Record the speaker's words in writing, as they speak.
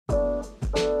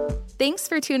Thanks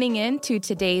for tuning in to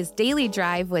today's Daily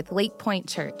Drive with Lake Point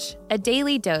Church, a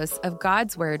daily dose of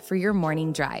God's Word for your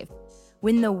morning drive.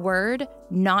 When the Word,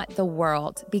 not the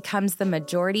world, becomes the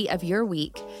majority of your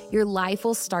week, your life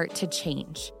will start to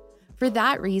change. For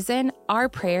that reason, our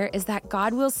prayer is that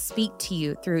God will speak to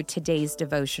you through today's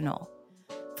devotional.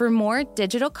 For more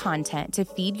digital content to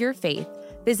feed your faith,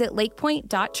 visit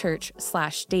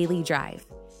lakepoint.church/dailydrive.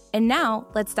 And now,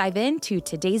 let's dive into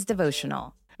today's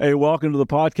devotional. Hey, welcome to the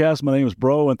podcast. My name is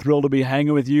Bro, and thrilled to be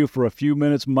hanging with you for a few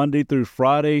minutes Monday through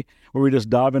Friday, where we just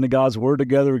dive into God's Word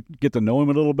together, get to know Him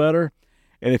a little better.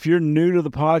 And if you're new to the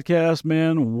podcast,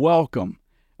 man, welcome.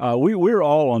 We're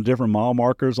all on different mile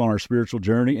markers on our spiritual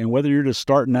journey, and whether you're just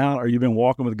starting out or you've been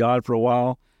walking with God for a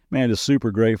while, man, just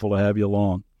super grateful to have you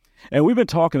along. And we've been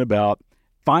talking about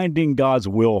finding God's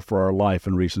will for our life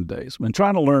in recent days and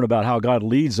trying to learn about how God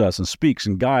leads us and speaks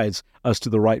and guides us to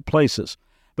the right places.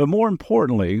 But more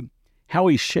importantly, how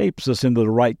He shapes us into the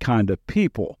right kind of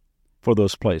people for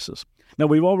those places. Now,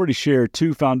 we've already shared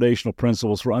two foundational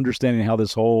principles for understanding how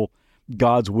this whole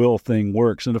God's will thing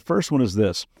works. And the first one is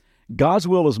this: God's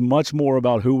will is much more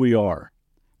about who we are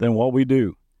than what we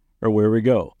do or where we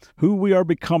go. Who we are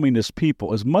becoming as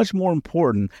people is much more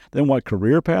important than what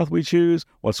career path we choose,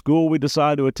 what school we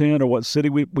decide to attend, or what city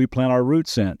we plant our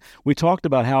roots in. We talked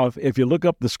about how if you look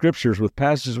up the scriptures with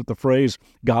passages with the phrase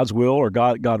God's will or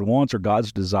God wants or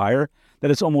God's desire,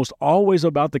 that it's almost always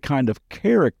about the kind of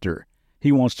character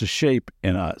He wants to shape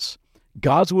in us.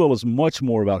 God's will is much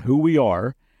more about who we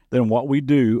are than what we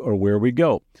do or where we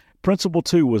go. Principle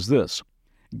 2 was this: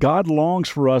 God longs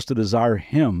for us to desire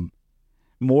Him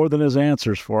more than His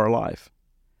answers for our life.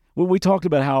 We talked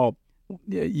about how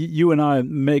you and I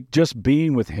make just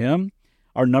being with Him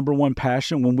our number one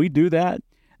passion. When we do that,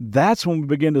 that's when we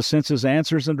begin to sense His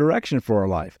answers and direction for our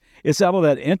life. It's out of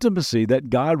that intimacy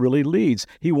that God really leads.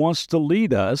 He wants to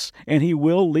lead us, and He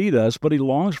will lead us, but He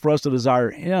longs for us to desire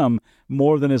Him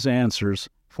more than His answers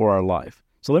for our life.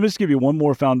 So let me just give you one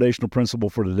more foundational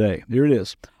principle for today. Here it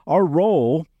is. Our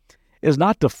role is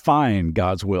not to find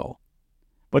God's will,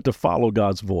 but to follow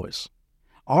God's voice.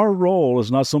 Our role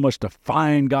is not so much to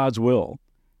find God's will,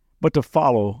 but to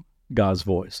follow God's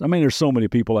voice. I mean, there's so many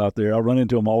people out there. I run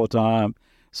into them all the time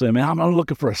saying, man, I'm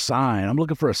looking for a sign. I'm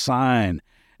looking for a sign.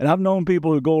 And I've known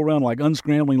people who go around like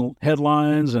unscrambling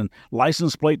headlines and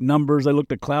license plate numbers. They look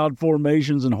at cloud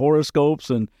formations and horoscopes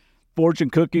and fortune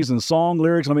cookies and song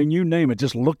lyrics. I mean, you name it,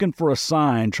 just looking for a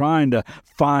sign, trying to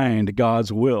find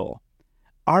God's will.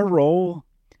 Our role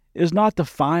is not to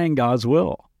find God's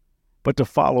will, but to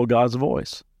follow God's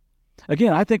voice.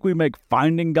 Again, I think we make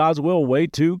finding God's will way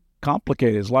too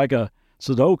complicated. It's like a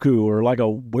Sudoku or like a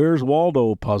Where's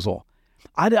Waldo puzzle.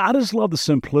 I just love the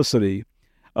simplicity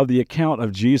of the account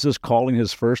of Jesus calling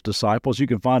His first disciples. You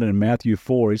can find it in Matthew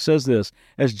 4. He says this: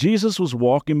 as Jesus was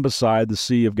walking beside the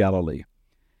Sea of Galilee,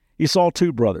 He saw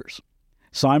two brothers,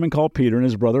 Simon called Peter and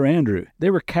his brother Andrew. They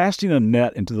were casting a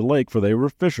net into the lake, for they were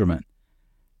fishermen.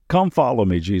 Come follow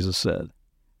me, Jesus said,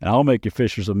 and I'll make you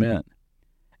fishers of men.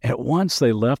 At once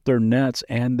they left their nets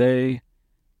and they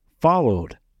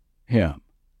followed Him.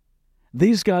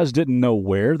 These guys didn't know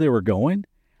where they were going.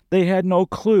 They had no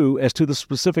clue as to the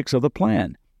specifics of the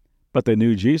plan, but they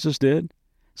knew Jesus did.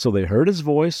 So they heard His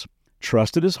voice,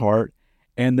 trusted His heart,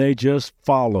 and they just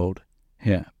followed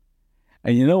Him.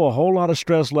 And you know, a whole lot of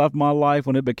stress left my life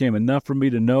when it became enough for me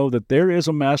to know that there is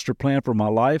a master plan for my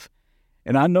life,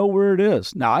 and I know where it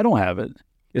is. Now, I don't have it.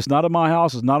 It's not in my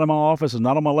house. It's not in my office. It's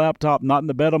not on my laptop, not in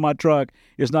the bed of my truck.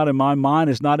 It's not in my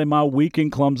mind. It's not in my weak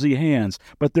and clumsy hands.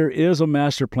 But there is a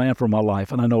master plan for my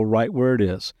life, and I know right where it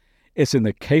is. It's in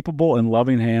the capable and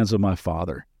loving hands of my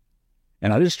Father,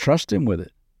 and I just trust Him with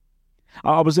it.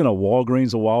 I was in a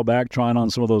Walgreens a while back trying on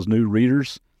some of those new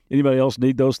readers. Anybody else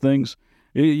need those things?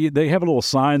 They have a little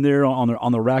sign there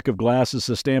on the rack of glasses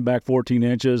to stand back 14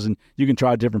 inches, and you can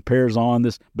try different pairs on.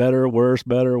 This better, worse,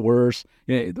 better, worse.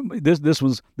 This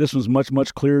one's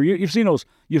much clearer. You've seen those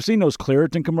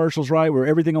Claritin commercials, right, where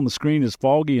everything on the screen is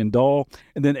foggy and dull,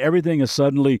 and then everything is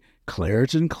suddenly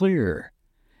Claritin clear.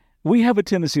 We have a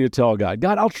tendency to tell God,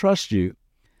 I'll trust you,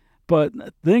 but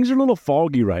things are a little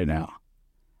foggy right now.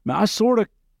 Now, I sort of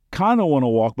kind of want to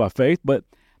walk by faith, but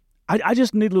I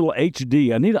just need a little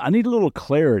HD. I need a little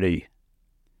clarity.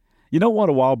 You know what?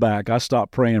 A while back, I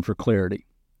stopped praying for clarity,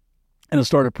 and I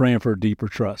started praying for a deeper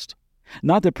trust.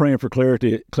 Not that praying for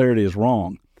clarity is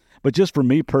wrong, but just for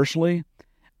me personally,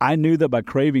 I knew that by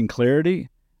craving clarity,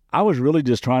 I was really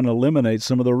just trying to eliminate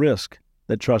some of the risk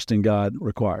that trusting God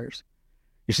requires.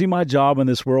 You see, my job in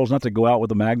this world is not to go out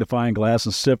with a magnifying glass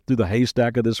and sift through the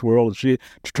haystack of this world to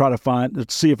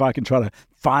see if I can try to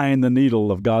find the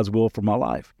needle of God's will for my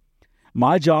life.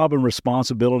 My job and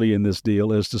responsibility in this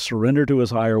deal is to surrender to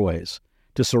his higher ways,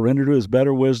 to surrender to his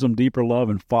better wisdom, deeper love,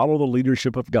 and follow the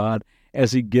leadership of God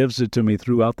as he gives it to me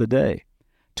throughout the day,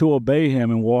 to obey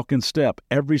him and walk in step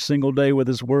every single day with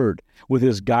his word, with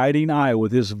his guiding eye,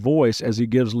 with his voice as he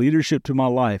gives leadership to my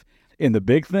life in the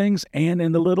big things and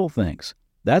in the little things.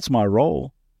 That's my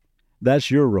role. That's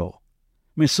your role.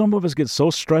 I mean, some of us get so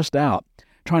stressed out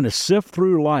trying to sift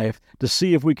through life to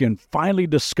see if we can finally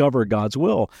discover God's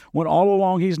will, when all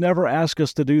along he's never asked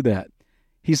us to do that.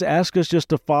 He's asked us just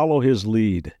to follow his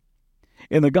lead.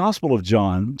 In the Gospel of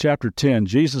John, chapter 10,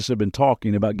 Jesus had been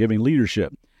talking about giving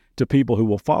leadership to people who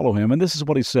will follow him, and this is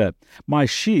what he said: "My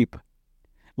sheep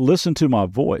listen to my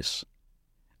voice.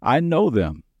 I know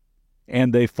them,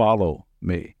 and they follow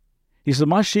me." He said,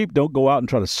 my sheep don't go out and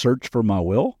try to search for my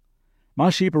will. My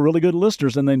sheep are really good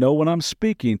listeners, and they know when I'm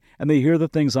speaking, and they hear the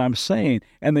things I'm saying,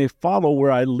 and they follow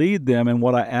where I lead them and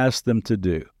what I ask them to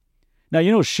do. Now, you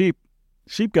know, sheep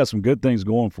got some good things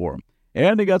going for them,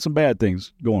 and they got some bad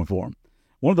things going for them.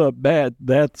 One of the bad,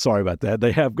 they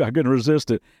have, I couldn't resist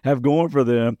it, have going for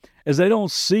them is they don't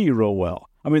see real well.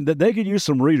 I mean, they could use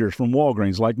some readers from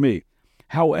Walgreens like me.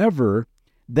 However,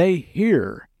 they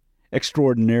hear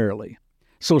extraordinarily.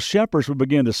 So shepherds would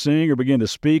begin to sing or begin to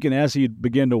speak, and as he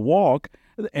began to walk,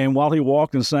 and while he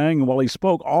walked and sang and while he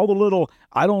spoke, all the little,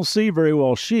 I don't see very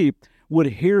well sheep would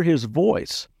hear his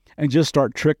voice and just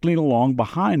start trickling along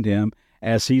behind him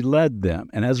as he led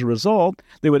them. And as a result,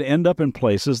 they would end up in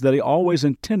places that he always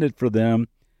intended for them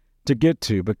to get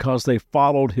to because they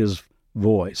followed his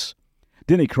voice.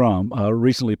 Denny Crum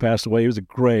recently passed away. He was a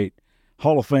great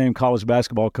Hall of Fame college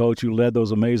basketball coach who led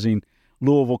those amazing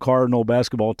Louisville Cardinal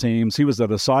basketball teams. He was a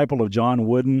disciple of John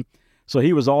Wooden, so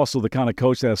he was also the kind of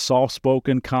coach that has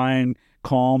soft-spoken, kind,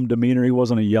 calm demeanor. He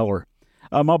wasn't a yeller.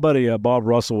 My buddy Bob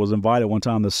Russell was invited one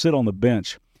time to sit on the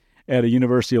bench at a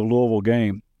University of Louisville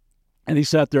game, and he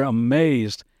sat there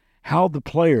amazed how the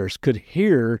players could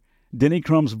hear Denny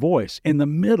Crum's voice in the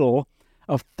middle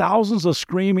of thousands of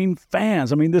screaming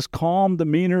fans. I mean, this calm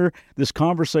demeanor, this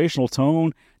conversational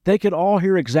tone, they could all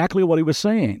hear exactly what he was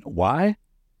saying. Why?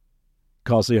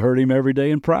 Because they heard him every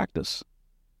day in practice.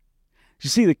 You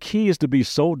see, the key is to be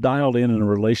so dialed in a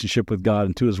relationship with God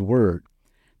and to his word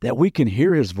that we can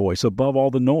hear his voice above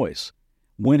all the noise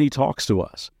when he talks to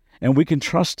us, and we can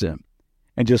trust him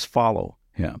and just follow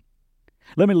him.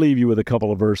 Let me leave you with a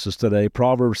couple of verses today.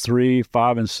 Proverbs 3,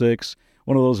 5, and 6,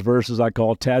 one of those verses I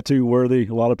call tattoo-worthy.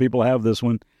 A lot of people have this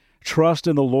one. Trust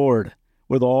in the Lord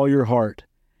with all your heart,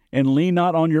 and lean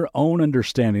not on your own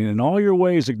understanding. In all your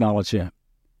ways acknowledge him,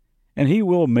 and he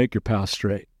will make your path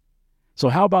straight. So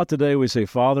how about today we say,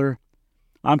 Father,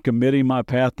 I'm committing my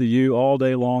path to you all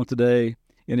day long today,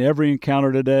 in every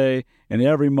encounter today, in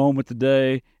every moment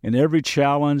today, in every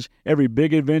challenge, every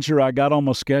big adventure I got on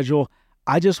my schedule.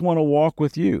 I just want to walk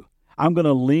with you. I'm going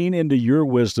to lean into your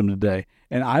wisdom today,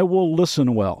 and I will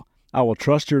listen well. I will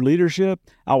trust your leadership.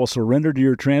 I will surrender to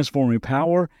your transforming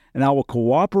power, and I will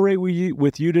cooperate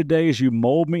with you today as you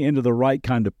mold me into the right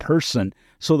kind of person,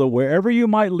 so that wherever you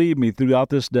might lead me throughout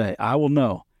this day, I will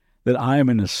know that I am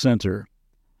in the center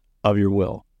of your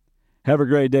will. Have a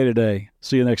great day today.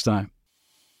 See you next time.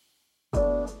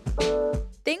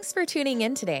 Thanks for tuning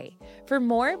in today. For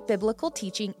more biblical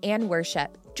teaching and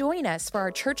worship, join us for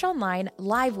our Church Online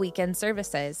live weekend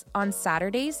services on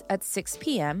Saturdays at 6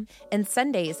 p.m. and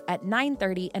Sundays at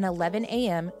 9:30 and 11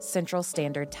 a.m. Central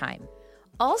Standard Time.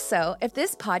 Also, if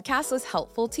this podcast was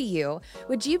helpful to you,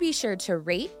 would you be sure to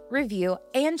rate, review,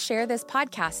 and share this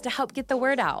podcast to help get the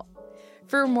word out?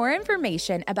 For more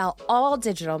information about all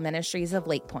digital ministries of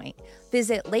Lake Point,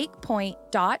 visit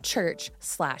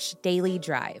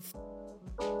lakepoint.church/dailydrive.